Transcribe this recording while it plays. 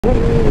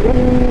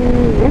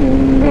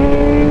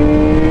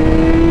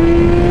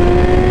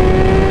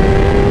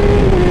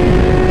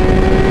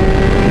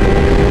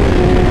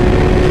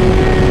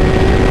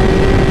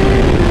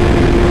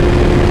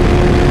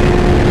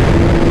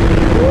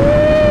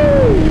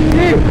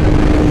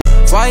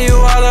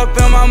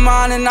my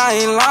mind and I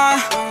ain't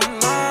lying.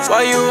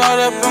 Why you all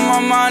up in my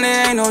mind,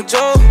 it ain't no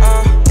joke.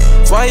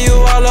 Why you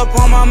all up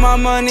on my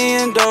money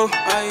and dough?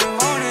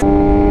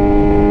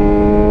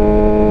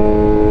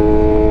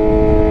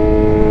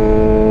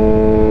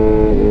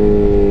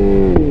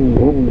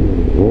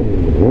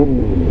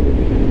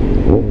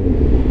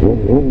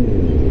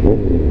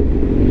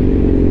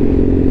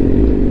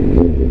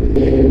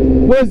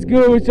 What's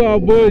good with y'all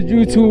boys,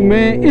 YouTube,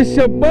 man? It's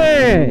your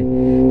boy,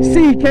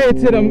 CK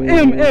to the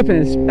MF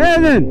and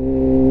spazzing.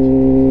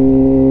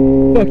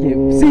 Fuck it,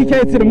 CK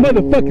to the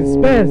motherfucking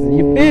spazzing,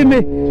 you feel me?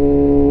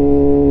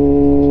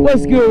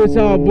 What's good with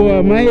y'all,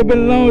 boy, man? It's been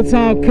a long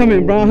time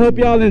coming, bro. I hope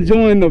y'all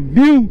enjoying the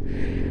view.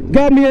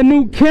 Got me a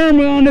new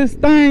camera on this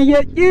thing,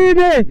 yeah,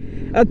 me?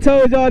 I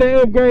told y'all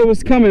the upgrade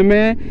was coming,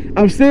 man.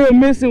 I'm still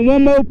missing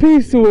one more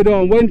piece to it,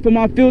 though. I'm waiting for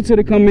my filter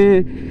to come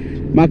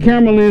in. My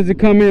camera lens to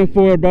come in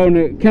for it, bro, and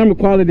the camera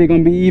quality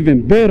gonna be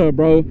even better,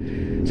 bro.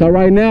 So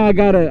right now I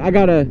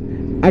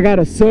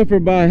gotta suffer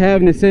by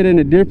having it set in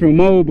a different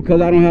mode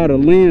because I don't have the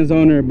lens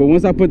on there. But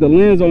once I put the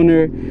lens on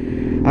there,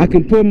 I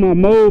can put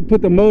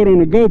the mode on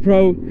the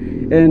GoPro,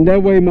 and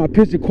that way my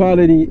picture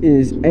quality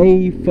is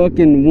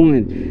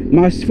A1.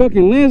 My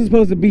fucking lens is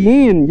supposed to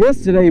be in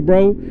yesterday,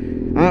 bro.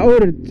 I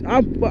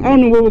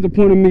don't know what was the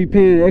point of me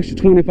paying an extra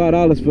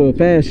 $25 for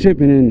fast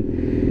shipping,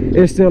 and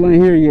it still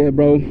ain't here yet,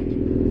 bro.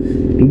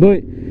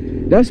 But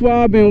that's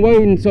why I've been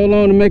waiting so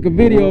long to make a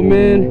video,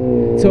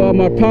 man, till all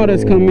my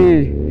products come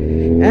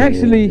in.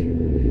 Actually,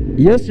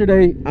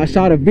 yesterday I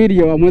shot a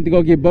video. I went to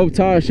go get both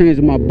tires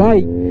changed on my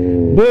bike,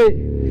 but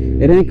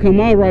it didn't come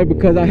out right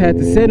because I had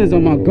the settings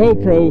on my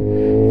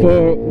GoPro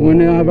for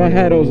whenever I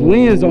had those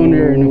lenses on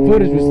there, and the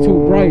footage was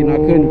too bright and I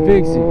couldn't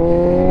fix it.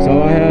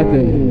 So I had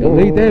to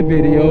delete that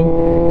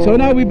video. So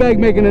now we back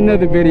making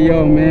another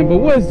video, man. But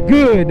what's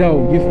good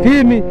though? You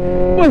feel me?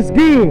 What's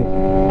good?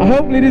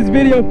 Hopefully this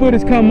video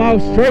footage come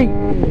out straight.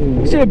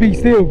 Should be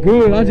still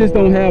good. I just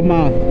don't have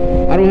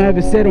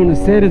it set on the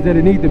settings that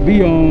it needs to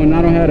be on.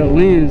 I don't have the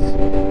lens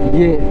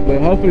yet, but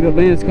hopefully the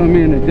lens come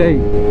in today.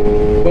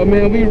 But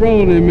man, we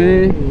rolling,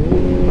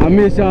 man. I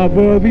miss y'all,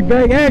 boys. We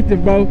back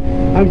active, bro.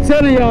 I'm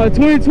telling y'all,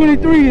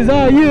 2023 is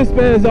our year,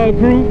 Spazzo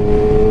crew.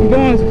 I'm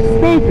going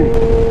stupid.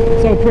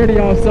 So pretty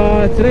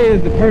outside. Today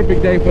is the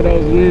perfect day for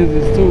those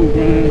lenses too,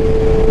 man.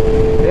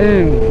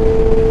 Damn.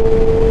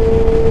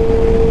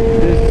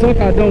 Suck,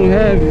 I don't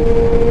have it.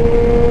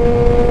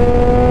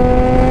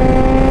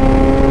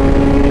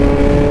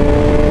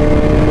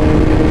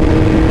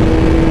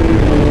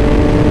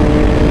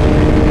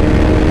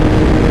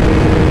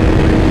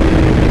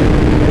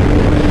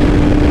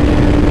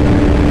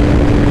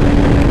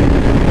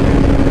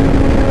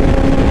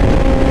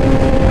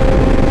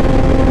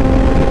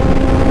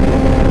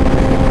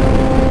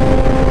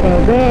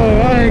 But bro,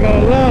 I ain't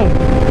gonna lie.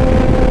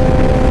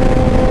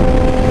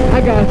 I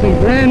got some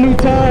brand new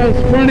tires,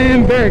 front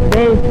and back,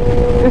 bro.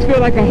 This feel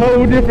like a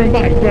whole different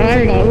bike, bro. I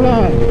ain't gonna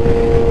lie.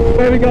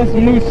 Baby got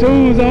some new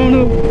shoes on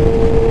them,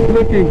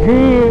 looking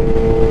good.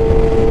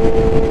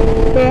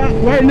 But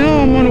right now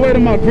I'm on the way to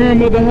my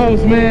grandmother's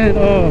house, man.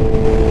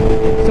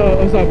 So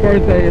it's her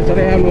birthday, so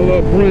they having a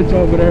little brunch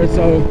over there.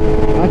 So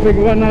I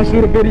figured why not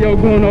shoot a video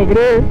going over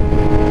there.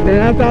 Then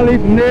after I leave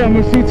from there, I'm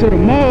gonna shoot to the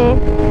mall.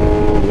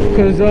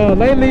 Cause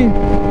lately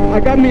I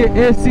got me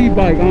an SC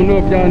bike. I don't know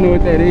if y'all know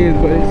what that is,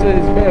 but it's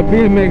a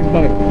BMX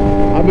bike.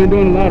 I've been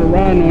doing a lot of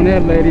riding on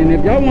that lady, and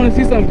if y'all want to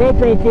see some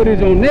GoPro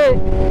footage on that,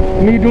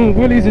 me doing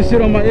wheelies and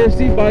shit on my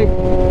SC bike,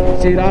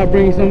 shit, I'll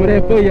bring some of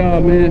that for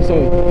y'all, man.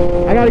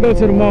 So I gotta go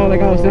to the mall,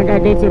 like I was saying. I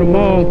gotta go to the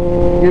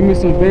mall, give me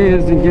some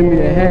Vans and give me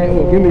a hat,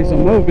 or give me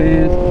some more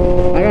Vans.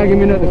 I gotta give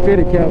me another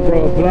fitted cap,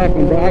 bro, a black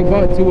one, bro. I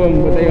bought two of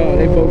them, but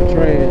they both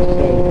trash.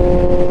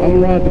 So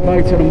I'm gonna ride the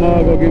bike to the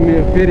mall, go get me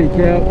a fitted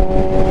cap.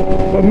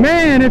 But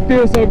man, it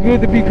feels so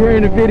good to be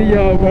creating a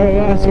video, bro.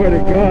 I swear to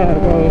God,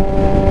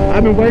 bro.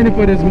 I've been waiting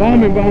for this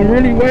moment, but I'm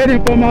really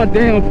waiting for my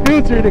damn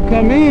filter to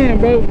come in,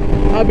 bro.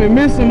 I've been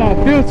missing my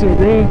filter,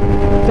 bro.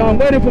 So I'm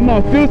waiting for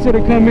my filter to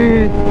come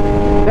in.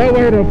 That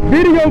way the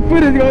video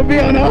footage is gonna be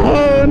on a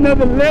whole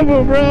another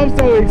level, bro. I'm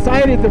so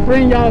excited to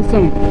bring y'all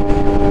some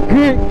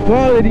good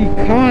quality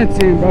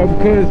content, bro,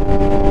 because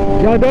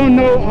y'all don't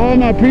know all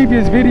my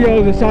previous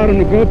videos are shot on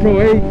the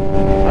GoPro 8.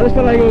 I just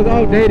feel like it was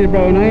outdated,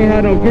 bro, and I ain't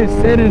had no good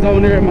settings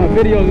on there. My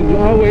videos is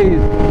always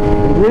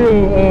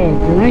real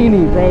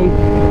grainy, bro.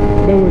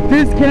 But with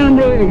this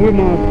camera and with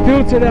my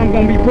filter that I'm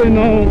gonna be putting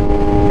on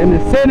and the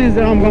settings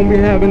that I'm gonna be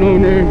having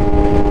on there,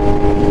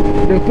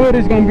 the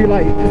footage gonna be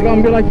like, it's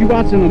gonna be like you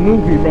watching a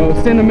movie, bro.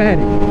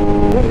 Cinematic.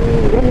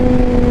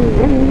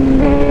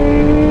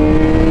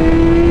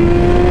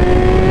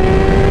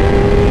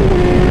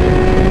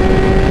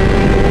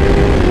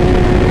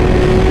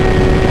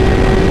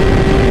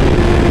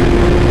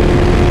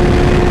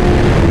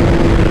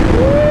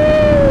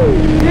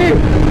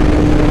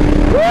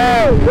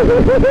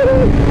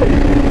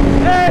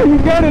 Hey, you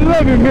gotta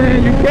love it,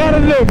 man. You gotta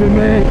love it,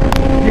 man.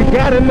 You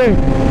gotta love it.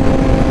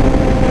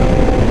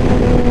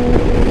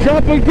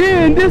 Drop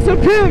again,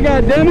 disappear,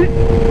 goddammit.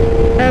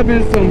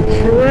 Having some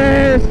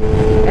trash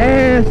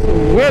ass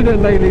weather. weather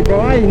lately, bro.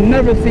 I ain't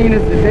never seen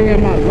this a day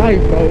in my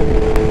life, bro.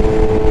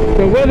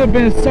 The weather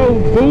been so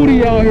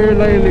booty out here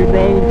lately,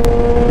 bro.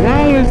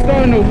 Now it's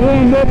starting to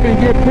warm up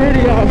and get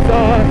pretty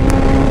outside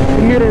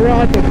for me to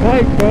ride the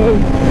bike, bro.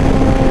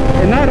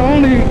 And not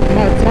only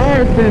my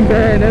tires been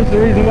bad, that's the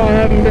reason why I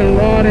haven't been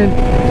riding.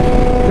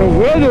 The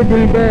weather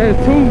been bad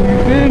too, you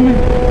feel me?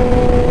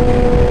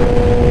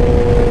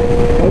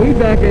 Oh, we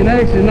back in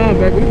action now,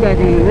 we back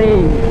on the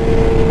road.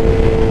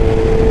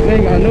 We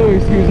ain't got no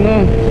excuse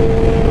now.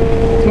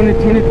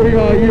 2023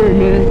 all year,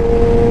 man.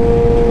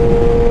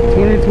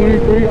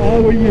 2023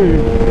 all year.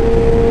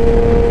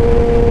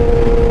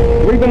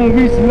 We're gonna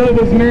reach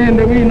levels, man,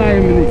 that we not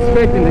even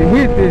expecting to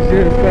hit this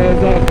year as far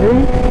as our crew.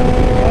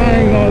 I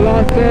ain't gonna lie,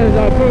 as far as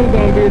our crew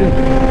gonna be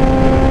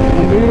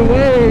the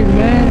wave,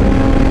 man.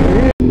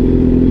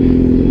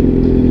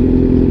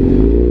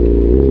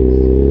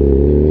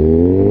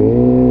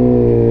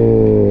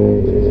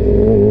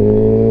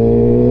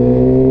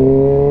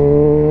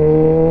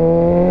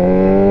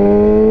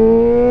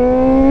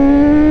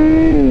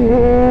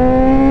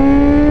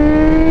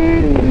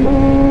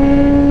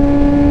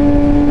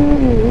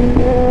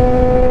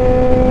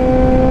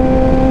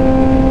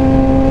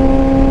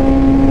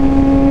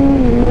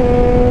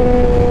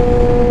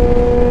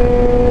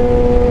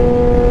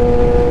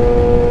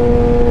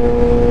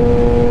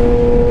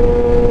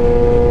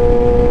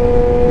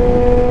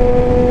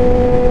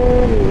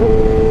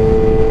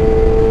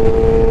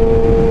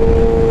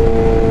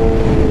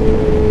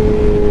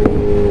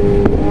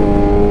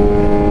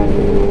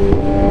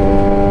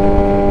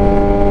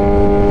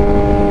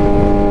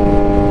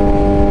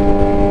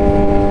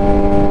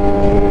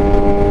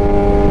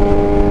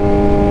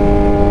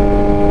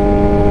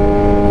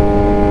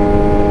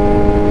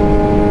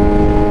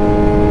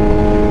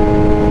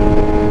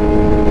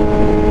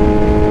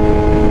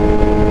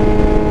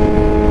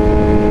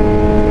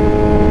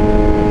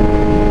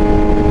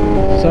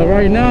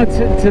 Right now,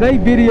 today's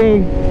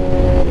video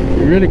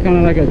is really kind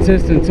of like a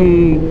test and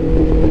tune,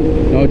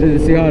 you know, just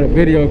to see how the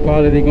video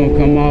quality gonna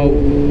come out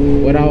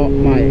without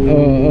my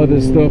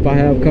other stuff I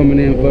have coming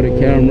in for the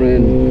camera,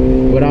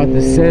 and without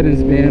the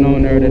settings being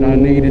on there that I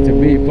needed to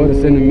be for the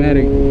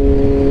cinematic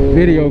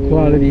video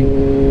quality.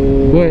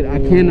 But I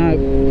cannot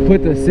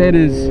put the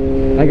settings,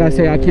 like I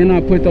say, I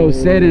cannot put those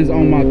settings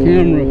on my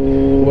camera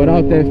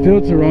without that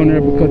filter on there,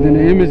 because then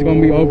the image is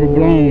gonna be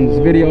overblown. This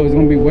video is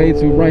gonna be way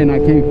too bright and I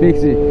can't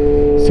fix it.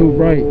 It's too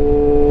bright.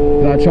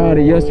 I tried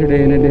it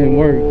yesterday and it didn't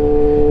work.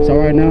 So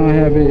right now I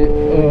have it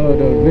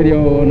the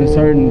video on a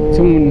certain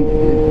tune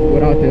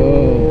without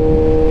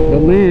the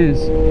lens.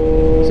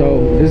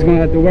 So this is gonna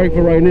have to work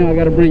for right now. I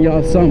gotta bring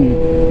y'all something,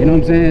 you know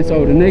what I'm saying?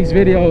 So the next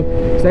video,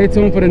 stay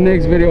tuned for the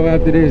next video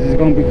after this. It's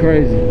gonna be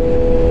crazy.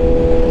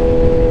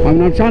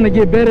 I'm trying to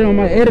get better on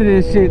my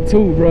editing shit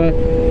too, bro.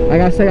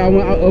 Like I say, I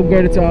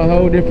upgraded to a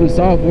whole different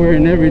software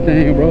and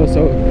everything, bro.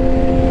 So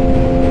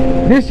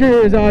this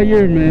year is our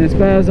year, man.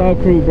 Spaz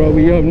Out Crew, bro.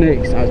 We up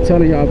next. I was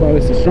telling y'all, bro,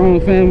 it's a strong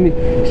family,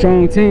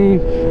 strong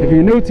team. If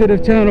you're new to the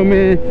channel,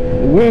 man,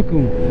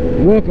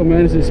 welcome,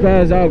 man. It's a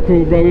Spaz Out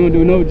Crew, bro. We don't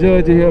do no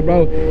judging here,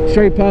 bro.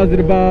 Straight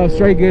positive vibes,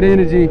 straight good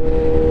energy,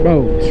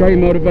 bro. Straight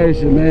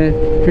motivation, man.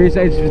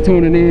 Appreciate you for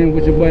tuning in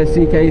with your boy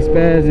CK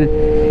Spaz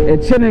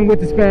and chilling with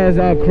the Spaz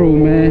Out Crew,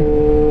 man.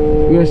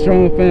 We're a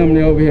strong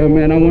family over here,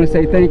 man. I want to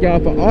say thank y'all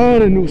for all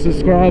the new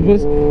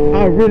subscribers.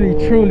 I really,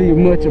 truly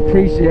much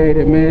appreciate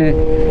it, man.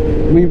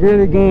 We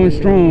really going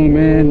strong,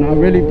 man. I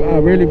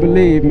really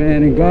believe,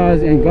 man, in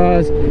God's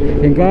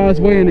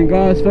way and in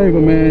God's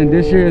favor, man.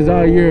 This year is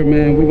our year,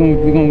 man. We're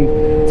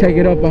gonna take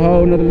it up a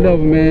whole nother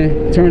level,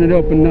 man. Turn it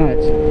up a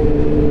notch.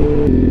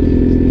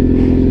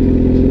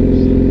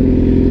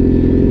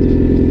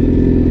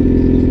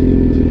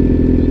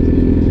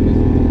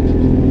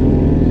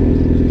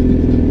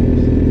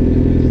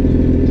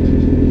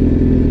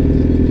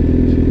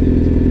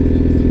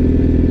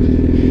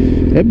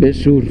 That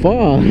bitch shoot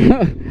far.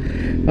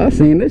 I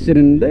seen that shit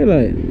in the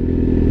daylight.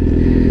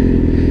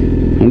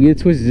 Don't get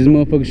twisted, this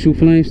motherfucker shoot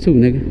flames too,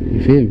 nigga.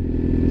 You feel me?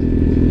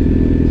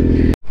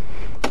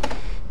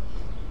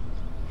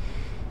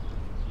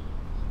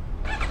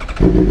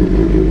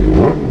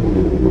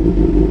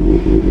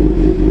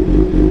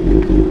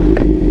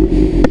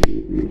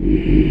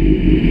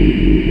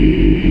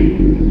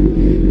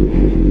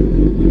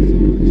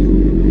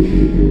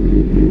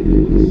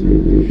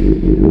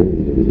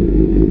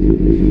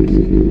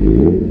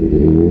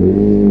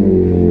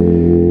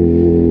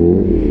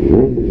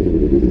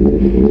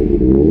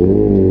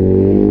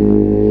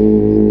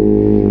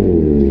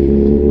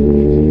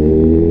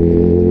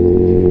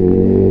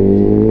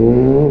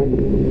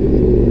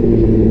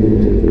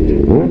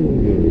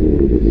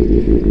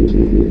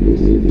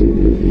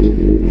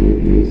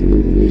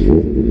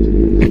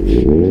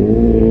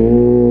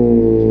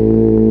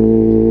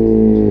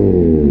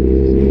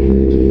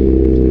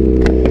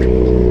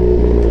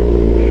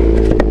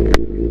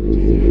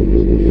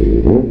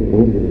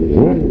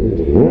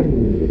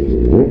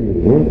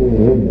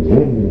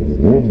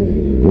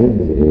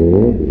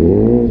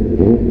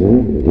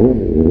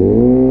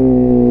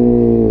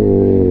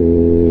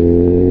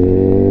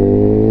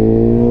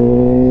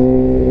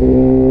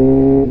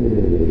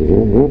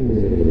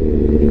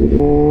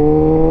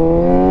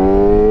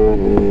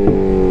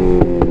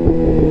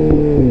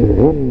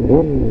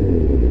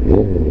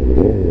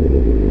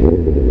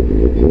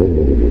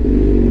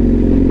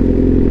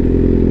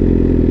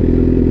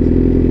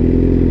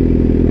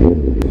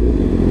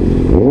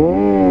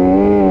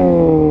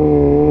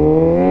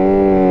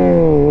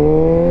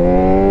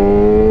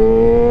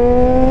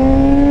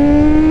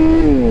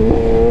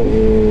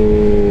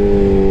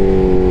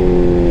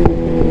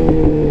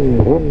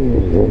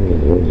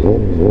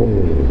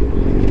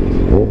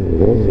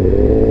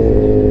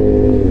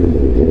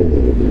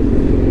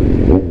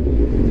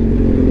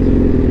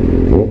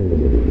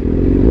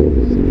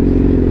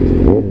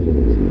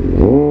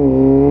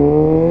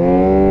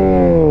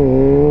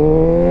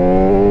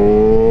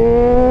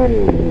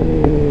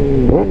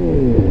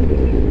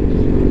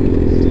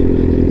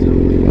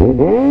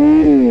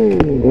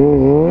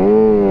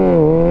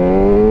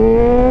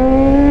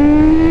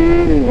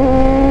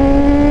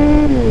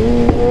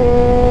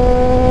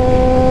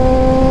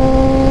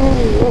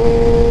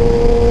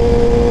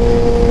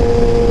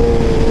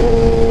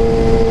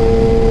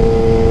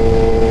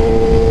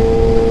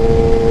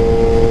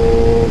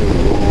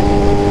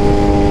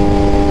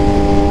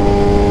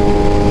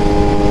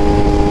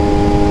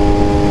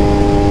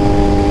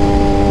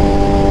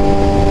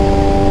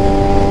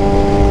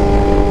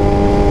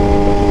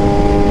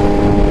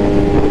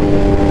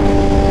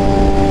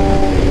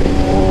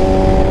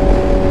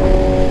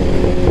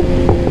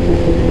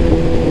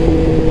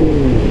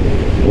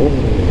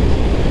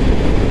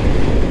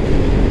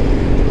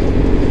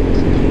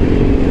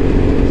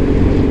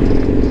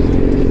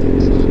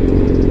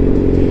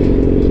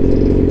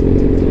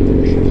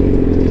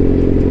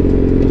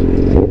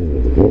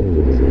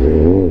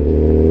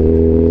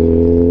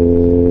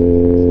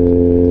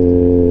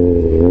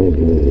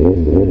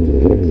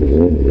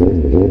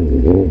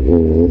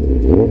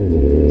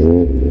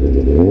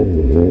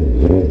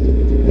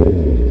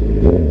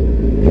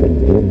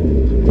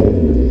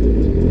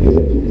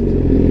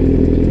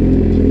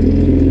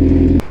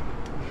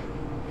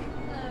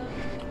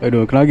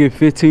 doing? Can I get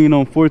 15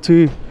 on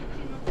 14?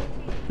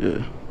 Yeah.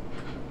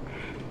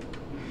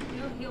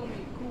 He'll heal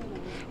me cool.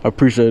 I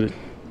appreciate it.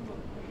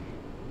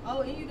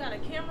 Oh, and you got a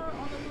camera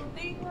on the little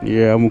thing? Right?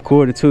 Yeah, I'm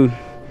recording too.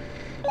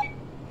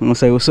 I'm gonna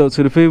say what's up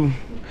to the people.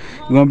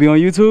 You gonna be on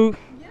YouTube?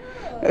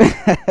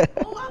 Yeah.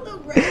 Oh, I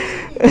look great.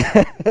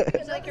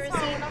 Would you like your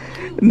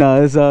receipt?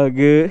 Nah, it's all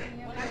good.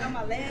 When I got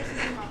my lashes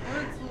and my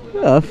bird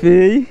flu. I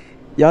feel you.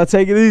 Y'all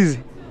take it easy.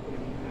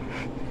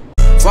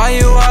 Why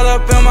you all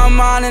up in my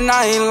mind and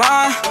I ain't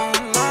lying?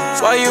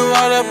 Why you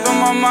all up in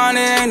my mind,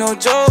 it ain't no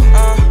joke.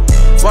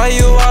 Why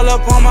you all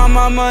up on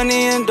my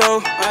money and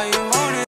dough?